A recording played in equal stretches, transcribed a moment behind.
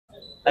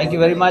Thank you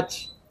very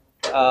much,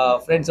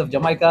 friends of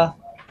Jamaica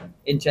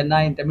in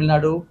Chennai, in Tamil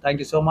Nadu. Thank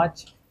you so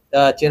much,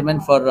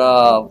 Chairman, for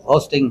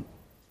hosting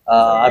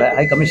our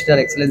High Commissioner,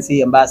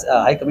 Excellency,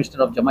 High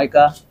Commissioner of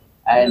Jamaica,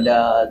 and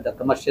the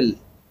commercial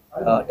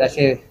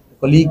attaché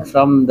colleague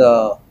from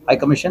the High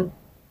Commission.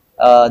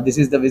 This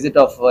is the visit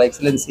of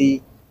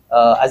Excellency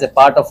as a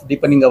part of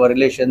deepening our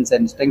relations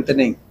and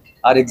strengthening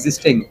our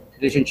existing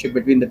relationship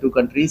between the two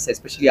countries,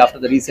 especially after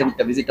the recent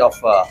visit of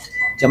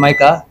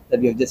Jamaica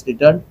that we have just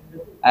returned.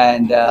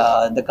 And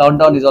the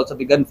countdown is also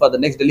begun for the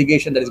next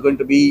delegation that is going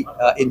to be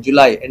in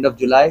July, end of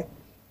July.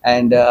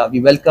 And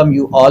we welcome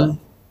you all.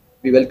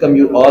 We welcome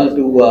you all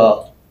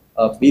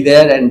to be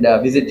there and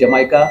visit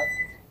Jamaica.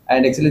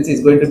 And Excellency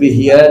is going to be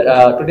here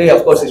today.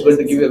 Of course, he's going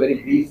to give you a very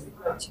brief.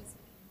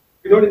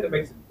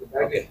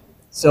 Okay.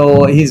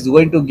 So he's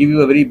going to give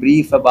you a very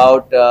brief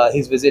about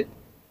his visit.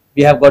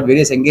 We have got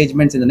various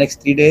engagements in the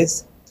next 3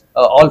 days,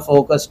 all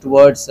focused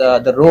towards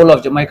the role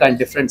of Jamaica in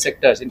different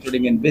sectors,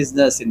 including in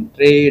business, in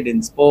trade,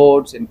 in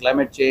sports, in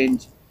climate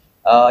change.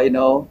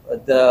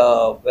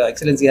 The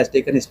Excellency has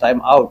taken his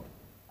time out,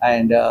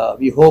 and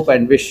we hope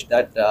and wish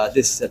that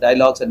these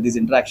dialogues and these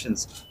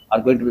interactions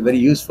are going to be very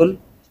useful.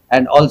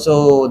 And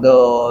also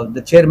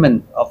the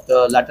chairman of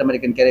the Latin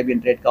American Caribbean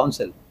Trade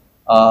Council,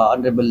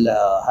 Honorable,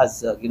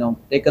 has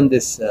taken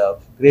this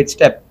great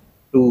step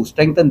to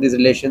strengthen these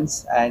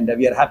relations, and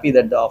we are happy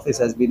that the office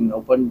has been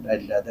opened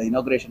and the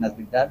inauguration has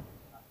been done,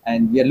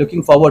 and we are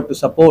looking forward to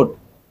support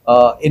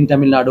in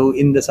Tamil Nadu,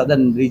 in the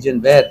southern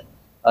region, where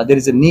there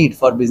is a need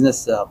for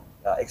business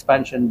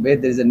expansion, where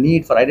there is a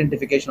need for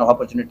identification of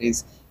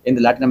opportunities in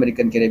the Latin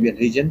American Caribbean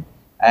region.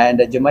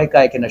 And Jamaica,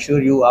 I can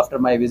assure you after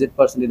my visit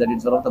personally, that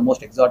it's one of the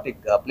most exotic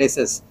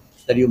places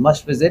that you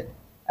must visit,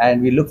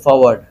 and we look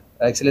forward.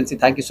 Excellency,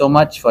 thank you so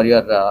much for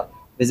your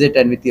visit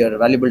and with your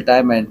valuable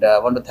time, and I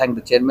want to thank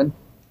the chairman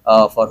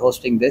for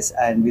hosting this,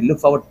 and we look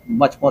forward to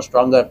much more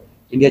stronger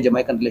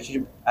India-Jamaican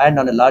relationship, and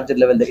on a larger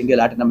level the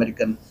India-Latin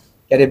American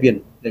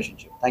Caribbean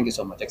relationship. Thank you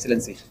so much,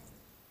 Excellency.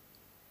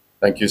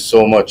 Thank you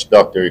so much,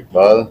 Dr.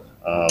 Iqbal,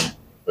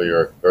 for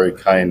your very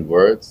kind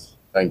words.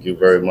 Thank you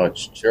very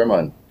much,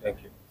 Chairman,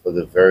 for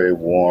the very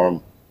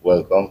warm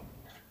welcome.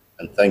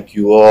 And thank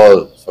you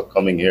all for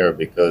coming here,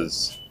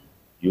 because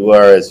you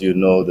are, as you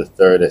know, the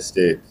third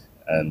estate,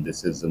 and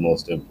this is the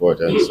most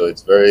important. So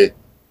it's very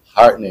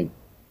heartening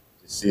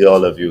to see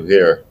all of you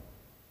here.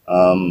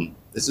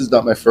 This is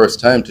not my first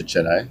time to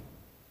Chennai.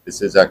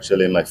 This is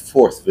actually my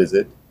fourth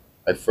visit.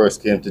 I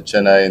first came to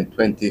Chennai in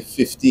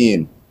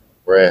 2015,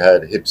 where I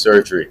had hip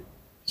surgery.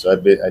 So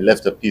I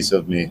left a piece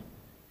of me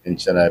in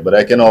Chennai. But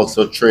I can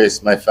also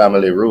trace my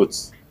family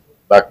roots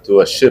back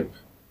to a ship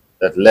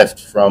that left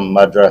from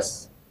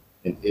Madras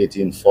in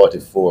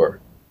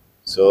 1844.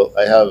 So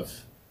I have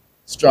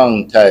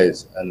strong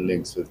ties and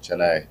links with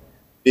Chennai.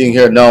 Being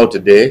here now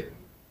today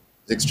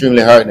is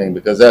extremely heartening,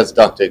 because as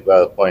Dr.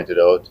 Iqbal pointed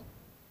out,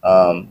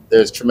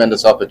 there's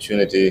tremendous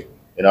opportunity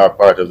in our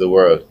part of the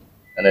world.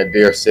 And I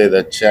dare say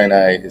that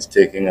Chennai is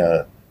taking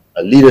a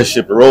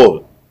leadership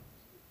role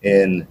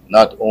in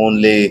not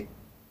only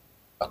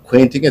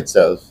acquainting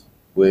itself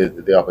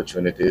with the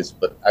opportunities,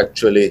 but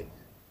actually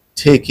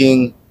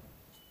taking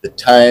the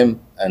time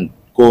and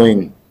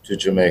going to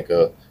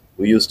Jamaica.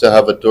 We used to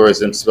have a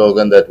tourism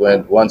slogan that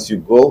went, once you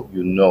go,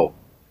 you know.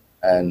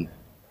 And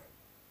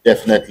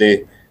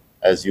definitely,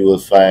 as you will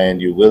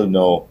find, you will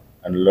know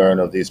and learn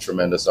of these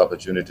tremendous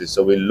opportunities.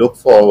 So we look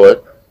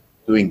forward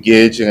to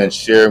engaging and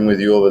sharing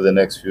with you over the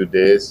next few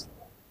days.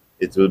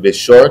 It will be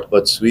short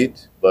but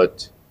sweet,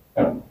 but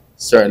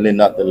certainly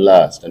not the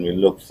last. And we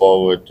look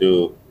forward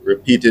to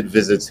repeated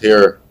visits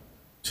here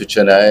to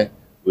Chennai.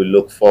 We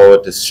look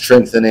forward to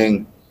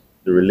strengthening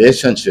the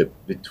relationship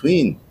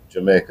between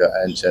Jamaica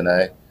and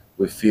Chennai.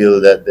 We feel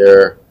that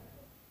there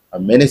are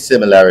many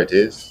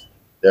similarities.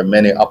 There are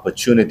many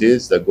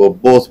opportunities that go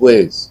both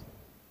ways.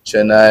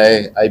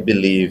 Chennai, I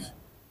believe,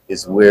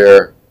 is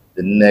where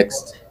the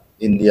next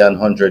Indian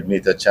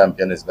 100-meter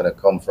champion is going to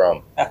come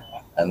from.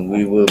 And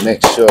we will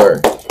make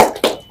sure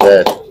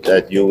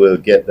that you will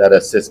get that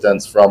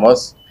assistance from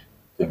us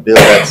to build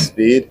that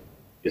speed.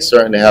 You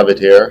certainly have it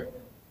here.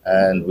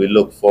 And we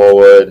look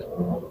forward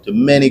to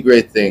many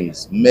great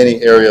things,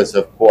 many areas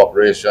of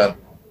cooperation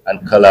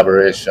and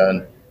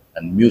collaboration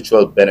and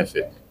mutual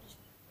benefit.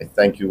 I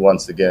thank you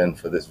once again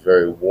for this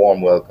very warm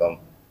welcome,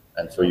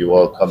 and for you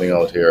all coming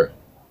out here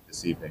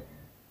this evening.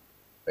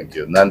 Thank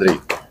you. Nandri.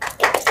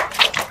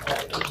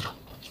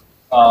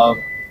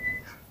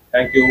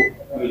 Thank you,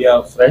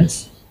 media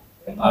friends,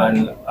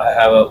 and I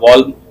have a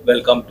warm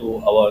welcome to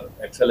our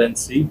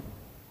Excellency.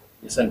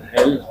 Listen,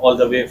 hell, all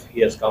the way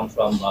he has come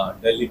from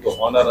Delhi to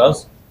honor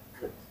us.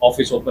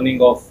 Office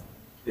opening of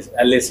this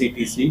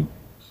LACTC.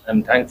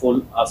 I'm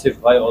thankful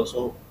Asif Bhai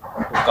also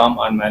to come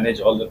and manage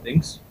all the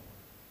things.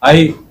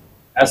 I,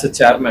 as a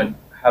chairman,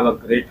 have a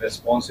great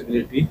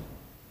responsibility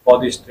for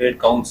this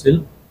trade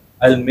council.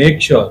 I'll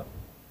make sure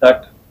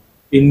that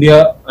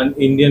India and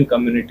Indian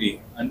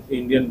community and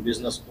Indian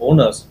business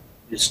owners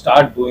will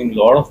start doing a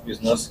lot of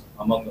business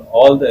among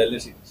all the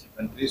LACTC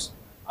countries,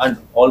 and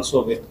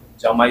also with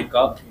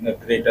Jamaica in a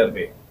greater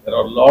way. There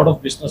are a lot of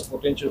business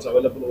potentials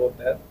available over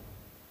there.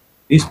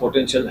 These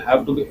potential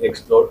have to be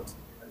explored.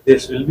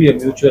 This will be a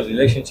mutual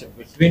relationship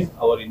between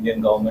our Indian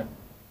government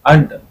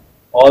and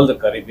all the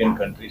Caribbean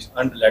countries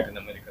and Latin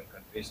American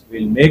countries. We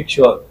will make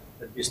sure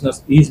that business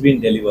is being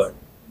delivered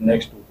in the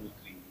next 2 to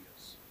 3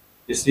 years.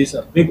 This is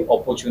a big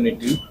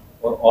opportunity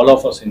for all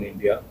of us in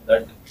India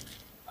that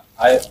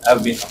I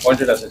have been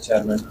appointed as a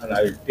chairman, and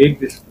I will take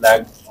this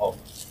flag of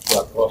to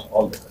across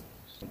all the countries.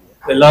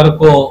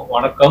 எல்லாருக்கும்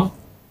வணக்கம்.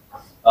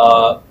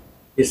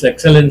 His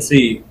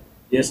Excellency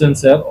Jason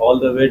sir all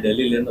the way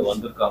டெல்லியில இருந்து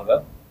வந்திருக்காங்க.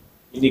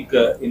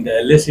 இன்னைக்கு இந்த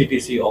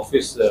LACTC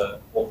office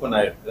open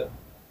ஆயிருக்கு.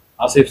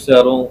 ஆசிஃப்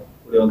சாரும்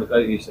கூட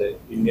வந்திருக்காரு. இஸ்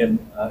இந்தியன்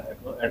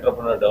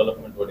என்டர்பிரினர்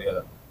டெவலப்மெண்ட் உடைய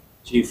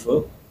சீஃப்.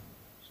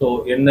 ஸோ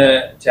என்ன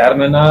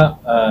சேர்மனா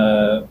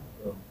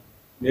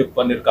நியூக்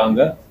பண்ணியிருக்காங்க.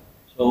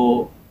 ஸோ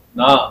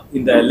நான்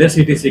இந்த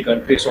LACTC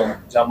கண்ட்ரிஸும்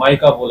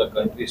ஜமைக்கா போல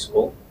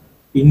கண்ட்ரிஸும்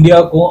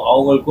இந்தியாவுக்கும்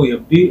அவங்களுக்கும்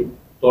எப்படி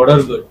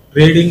தொடர்பு,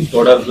 ட்ரேடிங்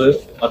தொடர்பு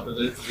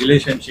மற்றது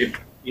ரிலேஷன்ஷிப்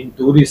இன்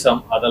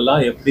டூரிசம்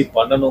அதெல்லாம் எப்படி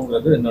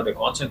பண்ணணுங்கிறது என்னுடைய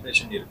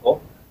கான்சென்ட்ரேஷன் இருக்கும்.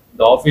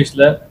 இந்த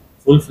ஆஃபீஸில்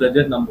ஃபுல்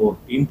ஃப்ளெஜட் நம்ம ஒரு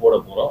டீம் போட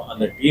போகிறோம்.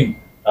 அந்த டீம்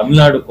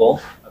தமிழ்நாடுக்கும்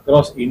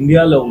அக்ராஸ்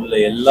இந்தியாவில் உள்ள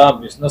எல்லா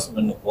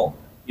பிஸ்னஸ்மென்னுக்கும்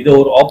இதை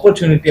ஒரு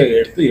ஆப்பர்ச்சுனிட்டியாக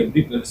எடுத்து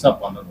எப்படி பெருசாக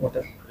பண்ணணும்.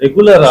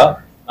 ரெகுலராக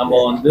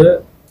நம்ம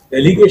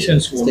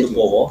டெலிகேஷன்ஸ் கொண்டு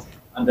போவோம்.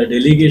 அந்த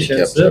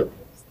டெலிகேஷன்ஸ்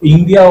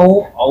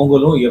இந்தியாவும்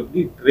அவங்களும்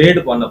எப்படி ட்ரேட்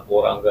பண்ண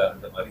போறாங்க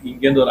அந்த மாதிரி.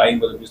 இங்கேருந்து ஒரு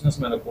 50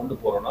 பிசினஸ்மேனை கொண்டு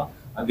போறோம்னா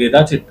அங்க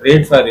ஏதாச்சும்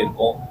ட்ரேட் ஃபேர்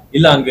இருக்கும்,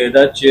 இல்ல அங்க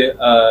ஏதாச்சும்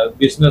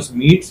பிசினஸ்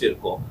மீட்ஸ்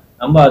இருக்கும்.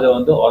 நம்ம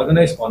அதை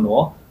ஆர்கனைஸ்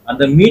பண்ணுவோம்.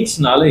 அந்த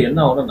மீட்ஸ்னால என்ன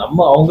ஆகும்,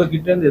 நம்ம அவங்க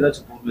கிட்ட இருந்து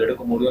ஏதாச்சும் பொருள்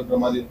எடுக்க முடியுன்ற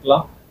மாதிரி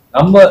இருக்கலாம்,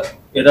 நம்ம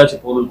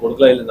ஏதாச்சும் பொருள்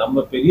கொடுக்கலாம், இல்லை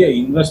நம்ம பெரிய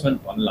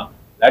இன்வெஸ்ட்மெண்ட் பண்ணலாம்.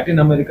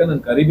 Latin American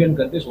and Caribbean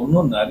countries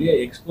இன்னும் நிறைய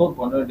எக்ஸ்ப்ளோர்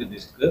பண்ண வேண்டியது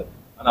இருக்கு,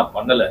 ஆனா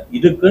பண்ணல.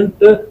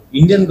 இதுக்குன்ட்டு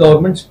இந்தியன்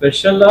கவர்மெண்ட்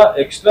ஸ்பெஷலா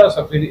எக்ஸ்ட்ரா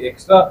சப்சிடி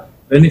எக்ஸ்ட்ரா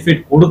பெனிஃபிட்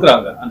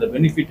கொடுக்குறாங்க. அந்த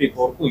பெனிஃபிட்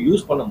இப்போ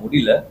யூஸ் பண்ண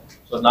முடியல.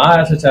 ஸோ நான்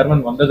ஆஸ் அ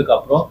சேர்மன் வந்ததுக்கு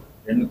அப்புறம்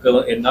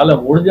என்னால்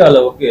முடிஞ்ச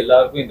அளவுக்கு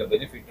எல்லாருக்கும் இந்த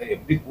பெனிஃபிட்டை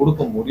எப்படி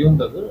கொடுக்க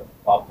முடியுன்றது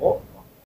பார்ப்போம்.